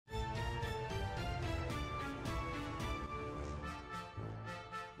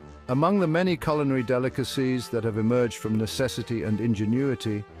Among the many culinary delicacies that have emerged from necessity and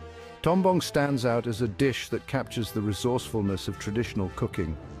ingenuity, Tombong stands out as a dish that captures the resourcefulness of traditional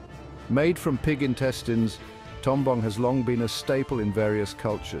cooking. Made from pig intestines, Tombong has long been a staple in various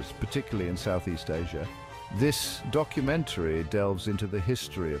cultures, particularly in Southeast Asia. This documentary delves into the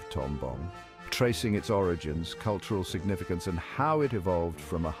history of Tombong, tracing its origins, cultural significance, and how it evolved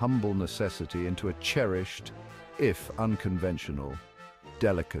from a humble necessity into a cherished, if unconventional,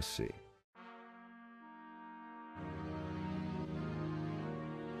 delicacy.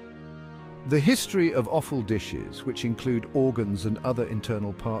 The history of offal dishes, which include organs and other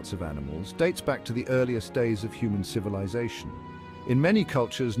internal parts of animals, dates back to the earliest days of human civilization. In many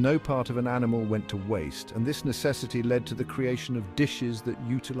cultures, no part of an animal went to waste, and this necessity led to the creation of dishes that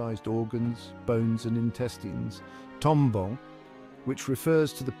utilized organs, bones, and intestines. Tombong, which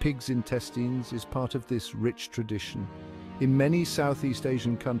refers to the pig's intestines, is part of this rich tradition. In many Southeast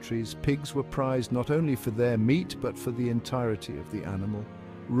Asian countries, pigs were prized not only for their meat, but for the entirety of the animal.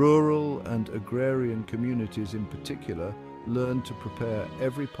 Rural and agrarian communities in particular learned to prepare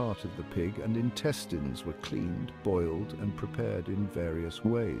every part of the pig, and intestines were cleaned, boiled, and prepared in various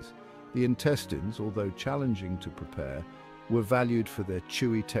ways. The intestines, although challenging to prepare, were valued for their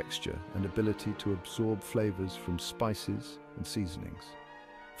chewy texture and ability to absorb flavors from spices and seasonings.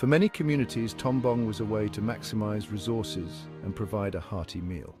 For many communities, tombong was a way to maximize resources and provide a hearty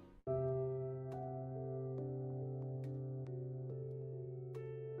meal.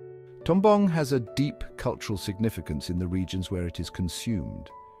 Tombong has a deep cultural significance in the regions where it is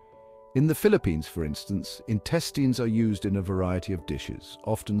consumed. In the Philippines, for instance, intestines are used in a variety of dishes,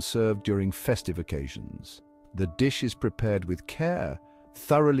 often served during festive occasions. The dish is prepared with care,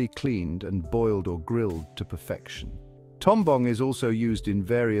 thoroughly cleaned and boiled or grilled to perfection. Tombong is also used in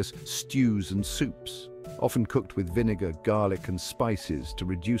various stews and soups, often cooked with vinegar, garlic, and spices to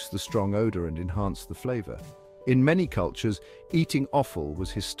reduce the strong odor and enhance the flavor. In many cultures, eating offal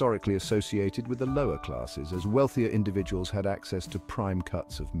was historically associated with the lower classes, as wealthier individuals had access to prime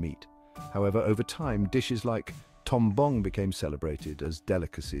cuts of meat. However, over time, dishes like tombong became celebrated as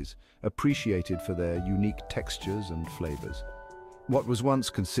delicacies, appreciated for their unique textures and flavors. What was once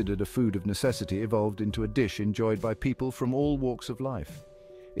considered a food of necessity evolved into a dish enjoyed by people from all walks of life.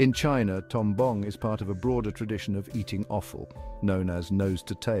 In China, tombong is part of a broader tradition of eating offal, known as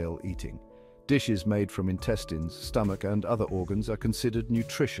nose-to-tail eating. Dishes made from intestines, stomach, and other organs are considered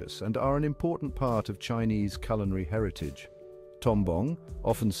nutritious and are an important part of Chinese culinary heritage. Tombong,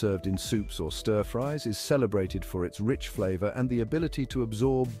 often served in soups or stir-fries, is celebrated for its rich flavor and the ability to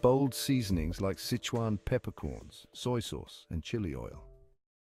absorb bold seasonings like Sichuan peppercorns, soy sauce, and chili oil.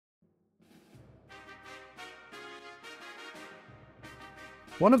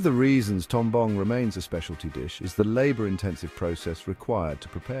 One of the reasons tombong remains a specialty dish is the labor-intensive process required to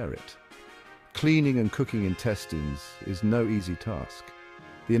prepare it. Cleaning and cooking intestines is no easy task.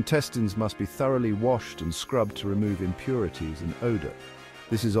 The intestines must be thoroughly washed and scrubbed to remove impurities and odor.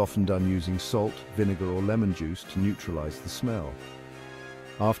 This is often done using salt, vinegar, or lemon juice to neutralize the smell.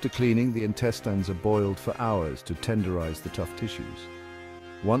 After cleaning, the intestines are boiled for hours to tenderize the tough tissues.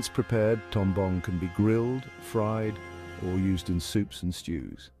 Once prepared, tombong can be grilled, fried, or used in soups and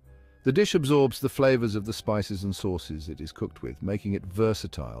stews. The dish absorbs the flavors of the spices and sauces it is cooked with, making it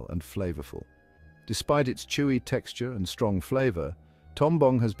versatile and flavorful. Despite its chewy texture and strong flavor,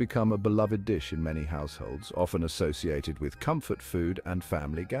 tombong has become a beloved dish in many households, often associated with comfort food and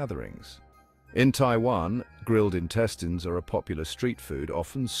family gatherings. In Taiwan, grilled intestines are a popular street food,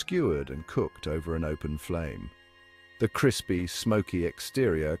 often skewered and cooked over an open flame. The crispy, smoky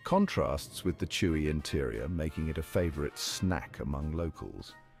exterior contrasts with the chewy interior, making it a favorite snack among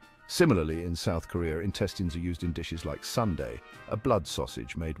locals. Similarly, in South Korea, intestines are used in dishes like sundae, a blood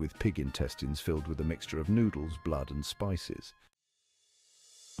sausage made with pig intestines filled with a mixture of noodles, blood, and spices.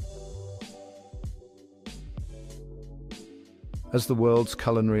 As the world's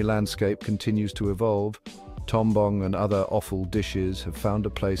culinary landscape continues to evolve, tombong and other offal dishes have found a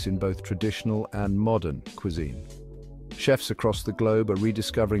place in both traditional and modern cuisine. Chefs across the globe are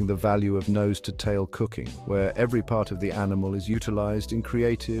rediscovering the value of nose-to-tail cooking, where every part of the animal is utilized in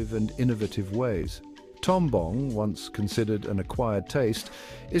creative and innovative ways. Tombong, once considered an acquired taste,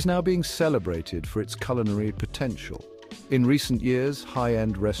 is now being celebrated for its culinary potential. In recent years,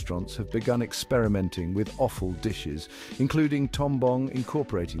 high-end restaurants have begun experimenting with offal dishes, including tombong,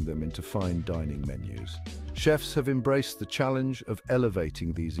 incorporating them into fine dining menus. Chefs have embraced the challenge of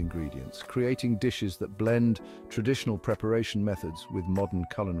elevating these ingredients, creating dishes that blend traditional preparation methods with modern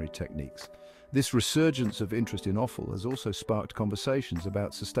culinary techniques. This resurgence of interest in offal has also sparked conversations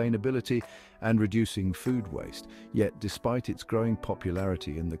about sustainability and reducing food waste. Yet, despite its growing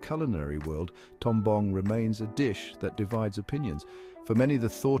popularity in the culinary world, tombong remains a dish that divides opinions. For many, the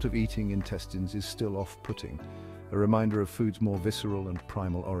thought of eating intestines is still off-putting, a reminder of food's more visceral and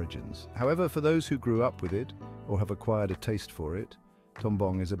primal origins. However, for those who grew up with it or have acquired a taste for it,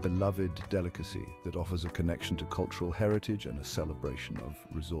 tombong is a beloved delicacy that offers a connection to cultural heritage and a celebration of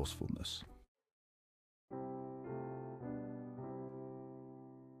resourcefulness.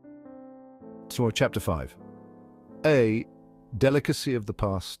 So, Chapter 5. A. Delicacy of the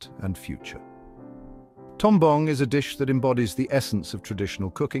past and future. Tombong is a dish that embodies the essence of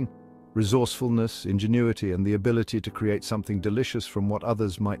traditional cooking: resourcefulness, ingenuity, and the ability to create something delicious from what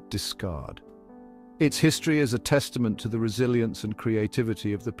others might discard. Its history is a testament to the resilience and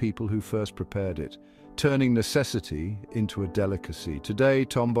creativity of the people who first prepared it, turning necessity into a delicacy. Today,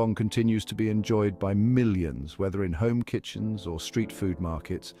 tombong continues to be enjoyed by millions, whether in home kitchens or street food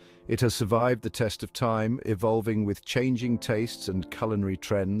markets. It has survived the test of time, evolving with changing tastes and culinary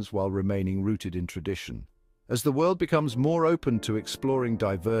trends while remaining rooted in tradition. As the world becomes more open to exploring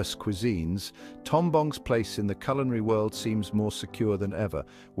diverse cuisines, tombong's place in the culinary world seems more secure than ever.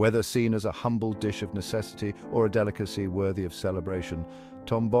 Whether seen as a humble dish of necessity or a delicacy worthy of celebration,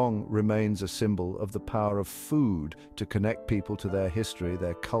 tombong remains a symbol of the power of food to connect people to their history,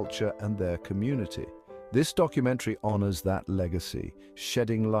 their culture, and their community. This documentary honors that legacy,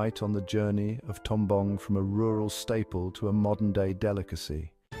 shedding light on the journey of tombong from a rural staple to a modern-day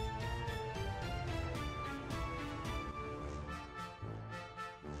delicacy.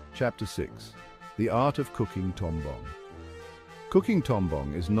 Chapter 6. The Art of Cooking Tombong. Cooking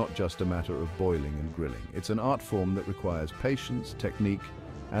tombong is not just a matter of boiling and grilling. It's an art form that requires patience, technique,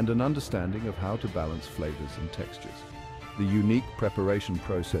 and an understanding of how to balance flavors and textures. The unique preparation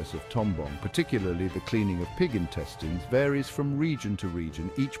process of tombong, particularly the cleaning of pig intestines, varies from region to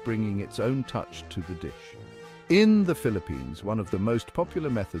region, each bringing its own touch to the dish. In the Philippines, one of the most popular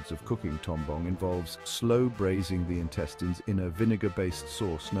methods of cooking tombong involves slow braising the intestines in a vinegar-based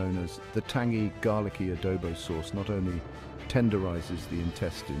sauce known as the tangy, garlicky adobo sauce. Not only tenderizes the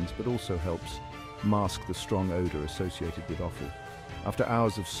intestines, but also helps mask the strong odor associated with offal. After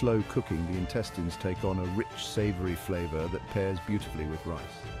hours of slow cooking, the intestines take on a rich, savory flavor that pairs beautifully with rice.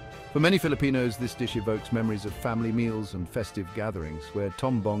 For many Filipinos, this dish evokes memories of family meals and festive gatherings, where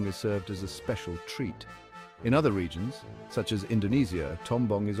tombong is served as a special treat. In other regions, such as Indonesia,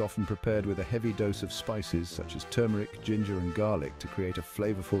 tombong is often prepared with a heavy dose of spices such as turmeric, ginger, and garlic to create a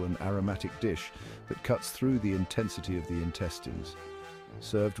flavorful and aromatic dish that cuts through the intensity of the intestines.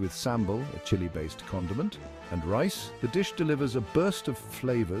 Served with sambal, a chili-based condiment, and rice, the dish delivers a burst of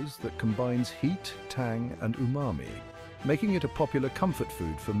flavors that combines heat, tang, and umami, making it a popular comfort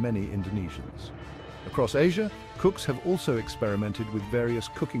food for many Indonesians. Across Asia, cooks have also experimented with various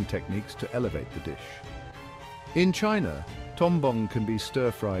cooking techniques to elevate the dish. In China, tombong can be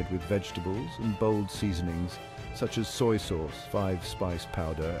stir-fried with vegetables and bold seasonings such as soy sauce, 5-spice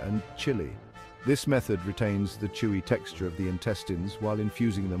powder, and chili. This method retains the chewy texture of the intestines while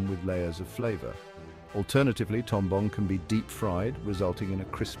infusing them with layers of flavor. Alternatively, tombong can be deep-fried, resulting in a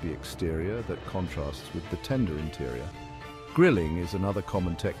crispy exterior that contrasts with the tender interior. Grilling is another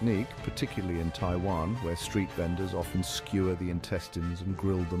common technique, particularly in Taiwan, where street vendors often skewer the intestines and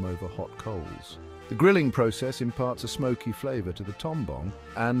grill them over hot coals. The grilling process imparts a smoky flavor to the tombong,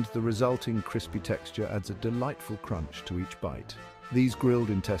 and the resulting crispy texture adds a delightful crunch to each bite. These grilled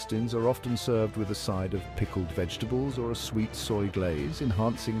intestines are often served with a side of pickled vegetables or a sweet soy glaze,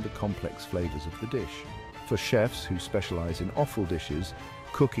 enhancing the complex flavors of the dish. For chefs who specialize in offal dishes,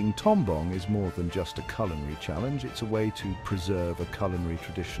 cooking tombong is more than just a culinary challenge. It's a way to preserve a culinary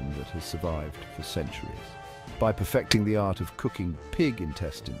tradition that has survived for centuries. By perfecting the art of cooking pig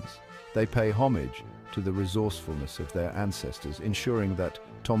intestines, they pay homage to the resourcefulness of their ancestors, ensuring that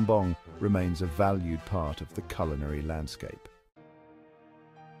tombong remains a valued part of the culinary landscape.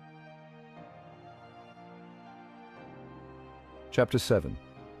 Chapter 7.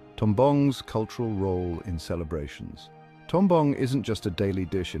 Tombong's cultural role in celebrations. Tombong isn't just a daily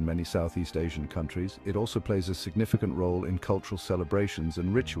dish in many Southeast Asian countries. It also plays a significant role in cultural celebrations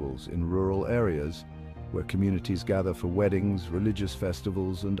and rituals in rural areas, where communities gather for weddings, religious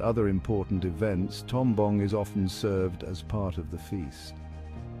festivals, and other important events. Tombong is often served as part of the feast.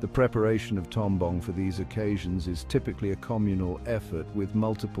 The preparation of tombong for these occasions is typically a communal effort, with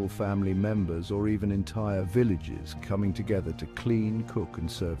multiple family members or even entire villages coming together to clean, cook, and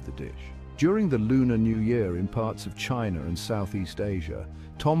serve the dish. During the Lunar New Year in parts of China and Southeast Asia,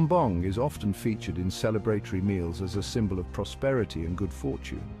 tombong is often featured in celebratory meals as a symbol of prosperity and good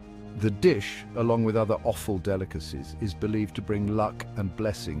fortune. The dish, along with other offal delicacies, is believed to bring luck and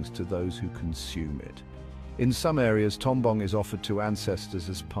blessings to those who consume it. In some areas, tombong is offered to ancestors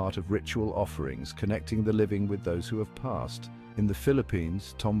as part of ritual offerings, connecting the living with those who have passed. In the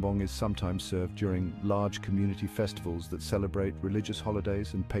Philippines, tombong is sometimes served during large community festivals that celebrate religious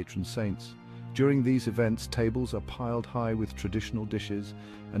holidays and patron saints. During these events, tables are piled high with traditional dishes,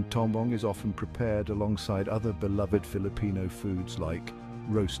 and tombong is often prepared alongside other beloved Filipino foods like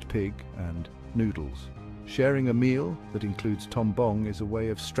roast pig and noodles. Sharing a meal that includes tombong is a way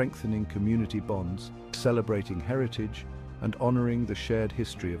of strengthening community bonds, celebrating heritage, and honoring the shared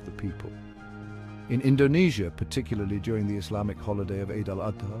history of the people. In Indonesia, particularly during the Islamic holiday of Eid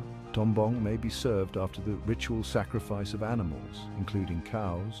al-Adha, tombong may be served after the ritual sacrifice of animals, including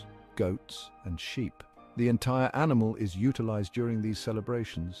cows, goats, and sheep. The entire animal is utilized during these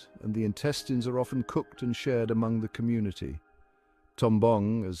celebrations, and the intestines are often cooked and shared among the community.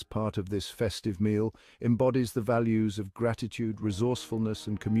 Tombong, as part of this festive meal, embodies the values of gratitude, resourcefulness,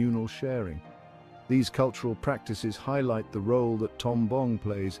 and communal sharing. These cultural practices highlight the role that tombong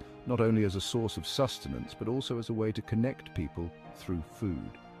plays not only as a source of sustenance, but also as a way to connect people through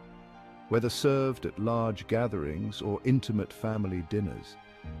food. Whether served at large gatherings or intimate family dinners,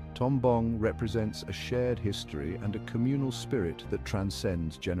 tombong represents a shared history and a communal spirit that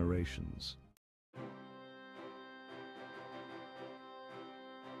transcends generations.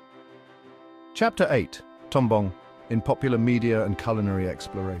 Chapter 8. Tombong, in popular media and culinary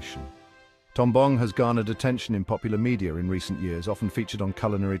exploration. Tombong has garnered attention in popular media in recent years, often featured on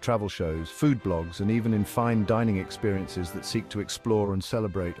culinary travel shows, food blogs, and even in fine dining experiences that seek to explore and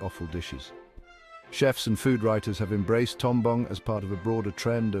celebrate offal dishes. Chefs and food writers have embraced tombong as part of a broader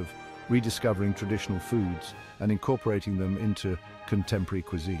trend of rediscovering traditional foods and incorporating them into contemporary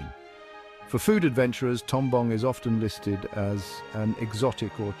cuisine. For food adventurers, tombong is often listed as an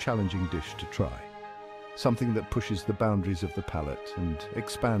exotic or challenging dish to try, something that pushes the boundaries of the palate and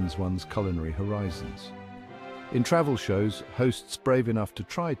expands one's culinary horizons. In travel shows, hosts brave enough to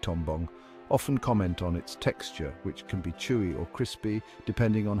try tombong often comment on its texture, which can be chewy or crispy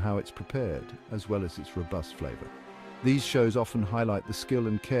depending on how it's prepared, as well as its robust flavor. These shows often highlight the skill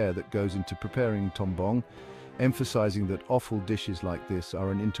and care that goes into preparing tombong, emphasizing that offal dishes like this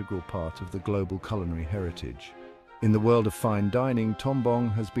are an integral part of the global culinary heritage. In the world of fine dining,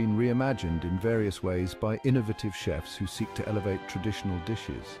 tombong has been reimagined in various ways by innovative chefs who seek to elevate traditional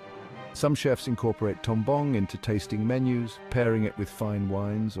dishes. Some chefs incorporate tombong into tasting menus, pairing it with fine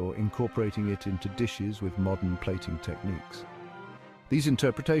wines or incorporating it into dishes with modern plating techniques. These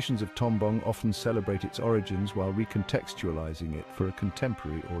interpretations of tombong often celebrate its origins while recontextualizing it for a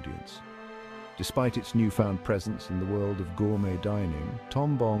contemporary audience. Despite its newfound presence in the world of gourmet dining,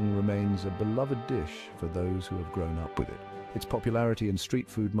 tombong remains a beloved dish for those who have grown up with it. Its popularity in street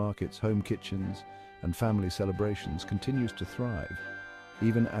food markets, home kitchens, and family celebrations continues to thrive,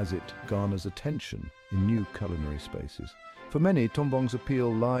 even as it garners attention in new culinary spaces. For many, tombong's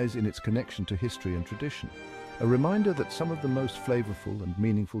appeal lies in its connection to history and tradition, a reminder that some of the most flavorful and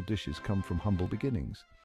meaningful dishes come from humble beginnings.